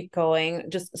can keep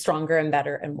going just stronger and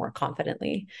better and more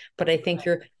confidently. But I think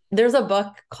There's a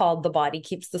book called The Body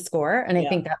Keeps the Score, and I Yeah,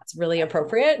 think that's really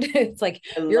appropriate. It's like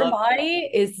I your love that. body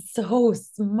is so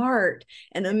smart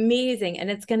and amazing, and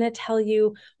it's going to tell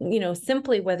you,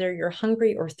 simply whether you're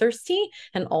hungry or thirsty,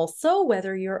 and also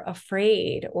whether you're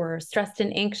afraid or stressed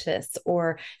and anxious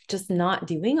or just not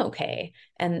doing okay.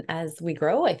 And as we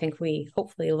grow, I think we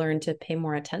hopefully learn to pay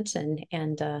more attention.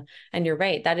 And you're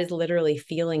right, that is literally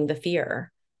feeling the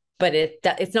fear, but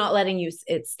it's not letting you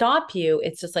it stop you.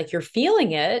 It's just like you're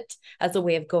feeling it as a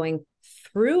way of going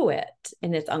through it,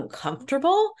 and it's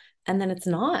uncomfortable, and then it's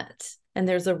not, and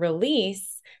there's a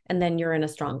release, and then you're in a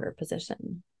stronger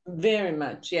position. Very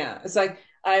much, yeah. It's like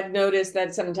I've noticed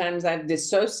that sometimes I've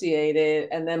dissociated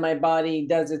and then my body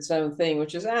does its own thing,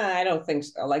 which is, I don't think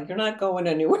so. Like, you're not going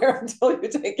anywhere until you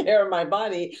take care of my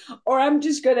body, or I'm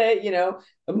just gonna,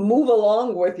 move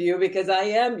along with you because I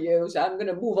am you. So I'm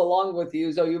gonna move along with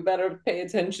you. So you better pay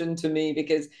attention to me,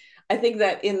 because I think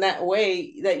that in that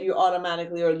way that you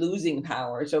automatically are losing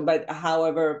power. So, but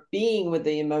however, being with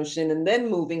the emotion and then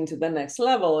moving to the next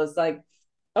level is like,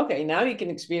 okay, now you can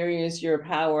experience your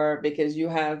power because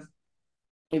you've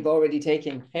already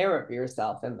taken care of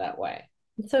yourself in that way.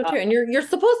 It's so true. And you're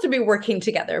supposed to be working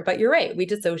together, but you're right. We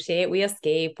dissociate, we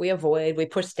escape, we avoid, we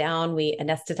push down, we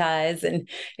anesthetize, and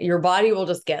your body will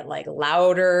just get like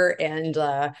louder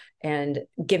and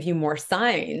give you more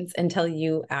signs until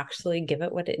you actually give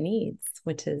it what it needs,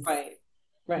 which is Right,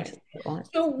 which right. is what it wants.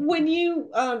 So when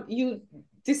you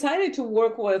decided to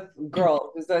work with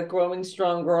girls, is that Growing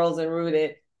Strong Girls and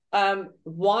Rooted,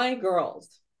 why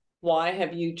girls? Why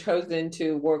have you chosen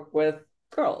to work with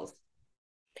girls?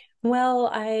 Well,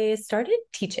 I started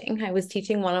teaching. I was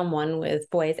teaching one-on-one with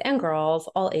boys and girls,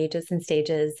 all ages and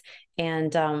stages.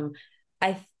 And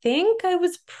I think I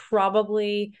was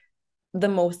probably the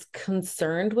most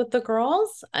concerned with the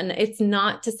girls. And it's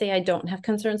not to say I don't have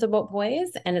concerns about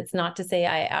boys, and it's not to say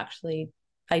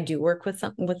I do work with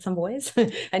some boys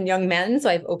and young men. So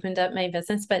I've opened up my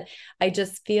business, but I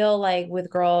just feel like with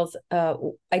girls,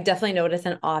 I definitely notice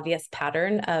an obvious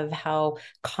pattern of how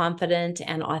confident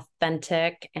and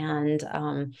authentic and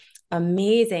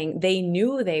amazing they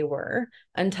knew they were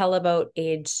until about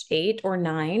age 8 or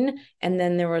 9. And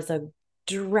then there was a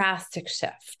drastic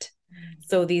shift.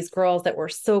 So these girls that were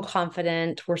so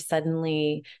confident were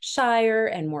suddenly shyer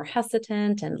and more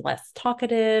hesitant and less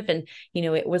talkative. And,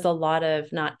 it was a lot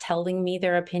of not telling me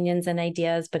their opinions and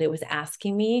ideas, but it was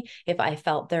asking me if I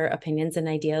felt their opinions and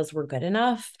ideas were good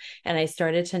enough. And I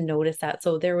started to notice that.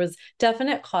 So there was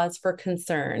definite cause for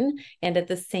concern. And at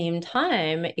the same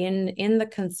time, in the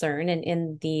concern and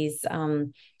in these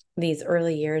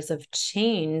early years of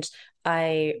change,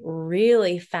 I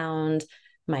really found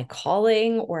my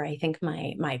calling, or I think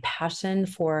my passion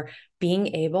for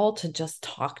being able to just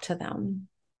talk to them.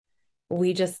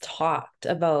 We just talked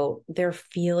about their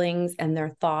feelings and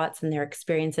their thoughts and their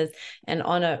experiences. And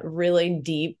on a really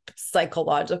deep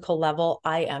psychological level,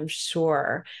 I am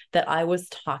sure that I was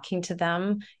talking to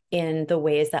them in the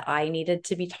ways that I needed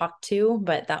to be talked to,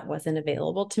 but that wasn't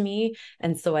available to me.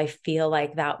 And so I feel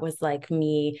like that was like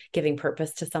me giving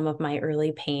purpose to some of my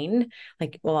early pain.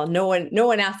 Like, well, no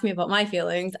one asked me about my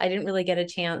feelings. I didn't really get a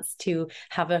chance to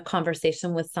have a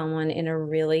conversation with someone in a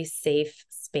really safe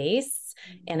space.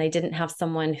 And I didn't have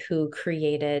someone who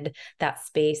created that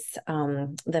space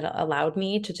that allowed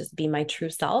me to just be my true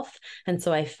self. And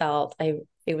so I felt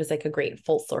it was like a great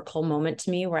full circle moment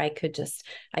to me where I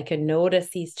could notice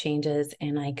these changes,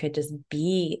 and I could just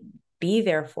be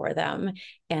there for them,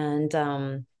 and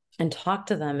talk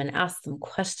to them and ask them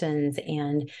questions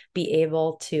and be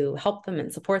able to help them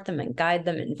and support them and guide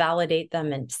them and validate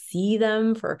them and see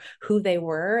them for who they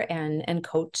were, and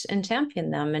coach and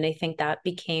champion them. And I think that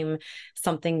became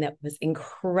something that was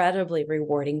incredibly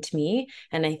rewarding to me.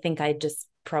 And I think I just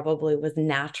probably was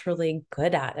naturally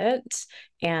good at it,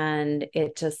 and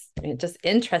it just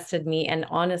interested me. And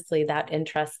honestly, that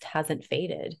interest hasn't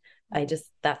faded.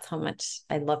 That's how much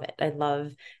I love it. I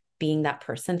love being that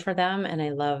person for them, and I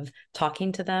love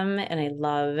talking to them, and I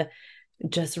love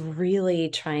just really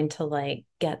trying to like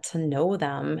get to know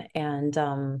them, and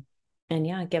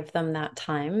yeah, give them that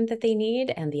time that they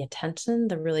need and the attention,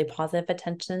 the really positive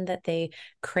attention that they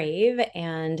crave,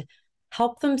 and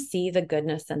help them see the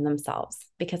goodness in themselves,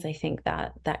 because I think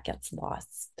that gets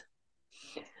lost.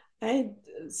 I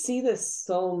see this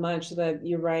so much that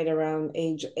you're right, around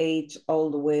age 8 all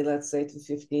the way, let's say, to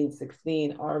 15,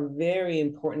 16 are very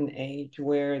important age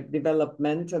where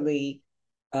developmentally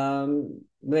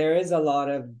there is a lot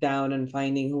of doubt and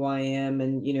finding who I am,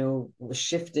 and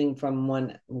shifting from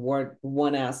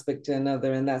one aspect to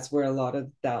another, and that's where a lot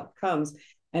of doubt comes.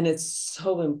 And it's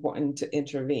so important to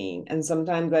intervene. And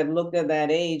sometimes I've looked at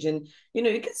that age and, you know,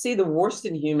 you can see the worst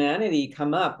in humanity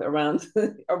come up around,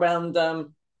 around,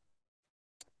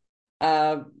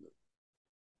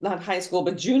 not high school,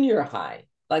 but junior high.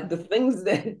 Like the things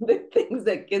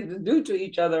that kids do to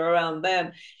each other around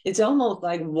then, it's almost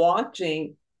like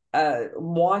watching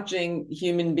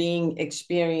human being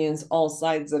experience all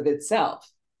sides of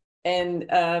itself. And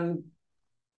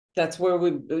that's where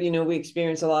we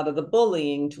experience a lot of the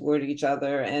bullying toward each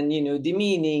other, and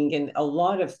demeaning, and a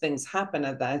lot of things happen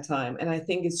at that time. And I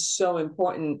think it's so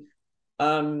important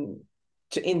to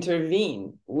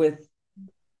intervene with,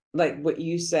 like what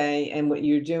you say and what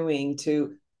you're doing,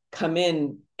 to come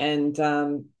in and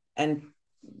uh,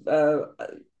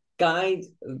 guide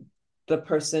the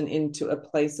person into a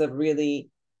place of really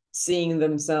seeing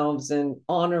themselves and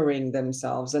honoring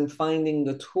themselves and finding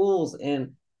the tools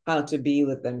in how to be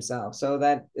with themselves. So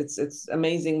that it's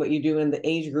amazing what you do in the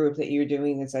age group that you're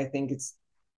doing. I think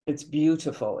it's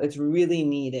beautiful. It's really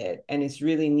needed, and it's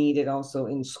really needed also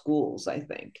in schools, I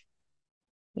think.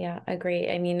 Yeah, agree.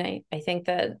 I mean, I think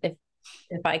that if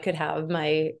I could have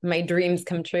my dreams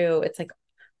come true, it's like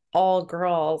all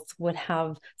girls would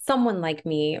have someone like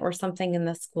me or something in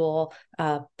the school,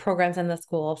 programs in the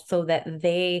school, so that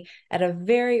they, at a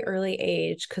very early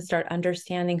age, could start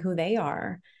understanding who they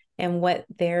are and what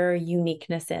their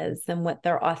uniqueness is and what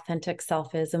their authentic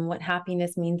self is and what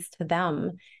happiness means to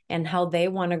them and how they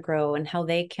want to grow and how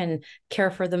they can care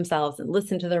for themselves and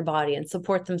listen to their body and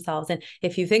support themselves. And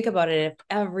if you think about it, if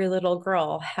every little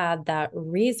girl had that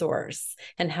resource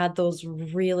and had those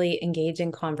really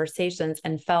engaging conversations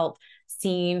and felt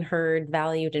seen, heard,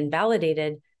 valued, and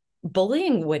validated,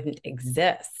 bullying wouldn't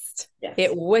exist. Yes.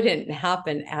 It wouldn't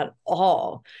happen at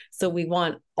all. So we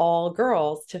want all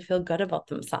girls to feel good about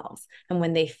themselves. And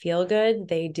when they feel good,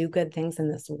 they do good things in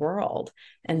this world.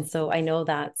 And so I know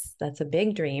that's a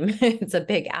big dream. It's a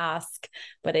big ask,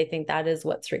 but I think that is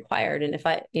what's required. And if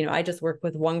I just work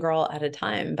with one girl at a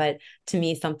time, but to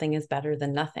me, something is better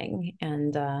than nothing.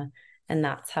 And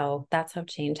that's how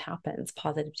change happens,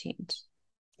 positive change.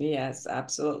 Yes,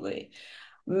 absolutely.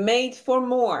 Made for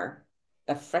More: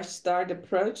 A Fresh Start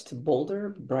Approach to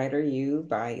Bolder, Brighter You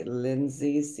by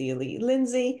Lindsay Seely.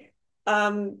 Lindsay,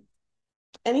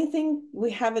 anything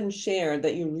we haven't shared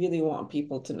that you really want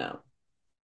people to know?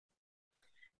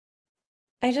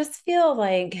 I just feel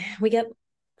like we get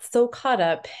so caught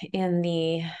up in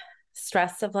the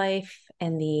stress of life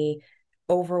and the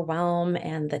overwhelm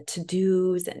and the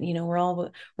to-dos, and we're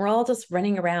all just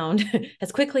running around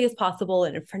as quickly as possible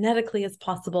and frenetically as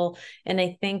possible. And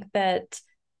I think that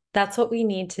that's what we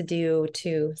need to do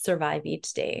to survive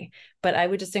each day. But I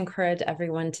would just encourage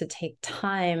everyone to take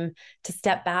time to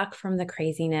step back from the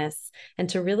craziness and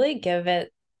to really give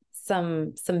it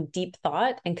some deep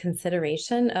thought and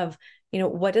consideration of,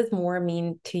 what does more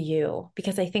mean to you?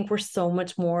 Because I think we're so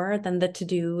much more than the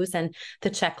to-dos and the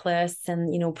checklists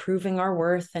and, proving our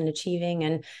worth and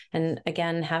achieving and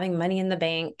again, having money in the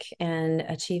bank and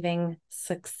achieving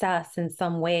success in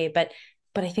some way. But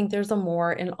I think there's a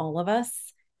more in all of us.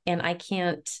 And I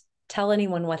can't tell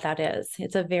anyone what that is.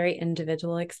 It's a very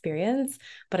individual experience,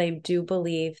 but I do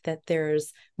believe that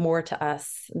there's more to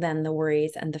us than the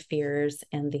worries and the fears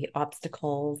and the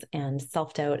obstacles and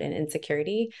self-doubt and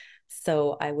insecurity.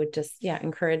 So I would just,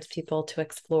 encourage people to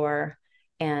explore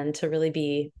and to really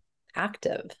be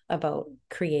active about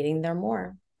creating their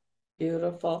more.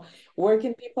 Beautiful. Where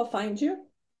can people find you?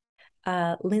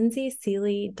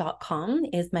 LindsaySeely.com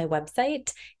is my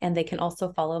website, and they can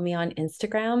also follow me on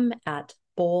Instagram at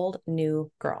Bold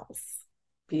New Girls.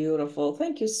 Beautiful.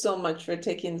 Thank you so much for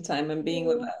taking the time and being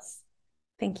with us.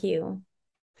 Thank you.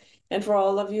 And for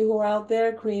all of you who are out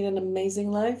there, create an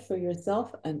amazing life for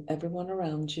yourself and everyone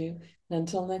around you. And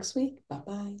until next week,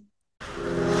 bye-bye.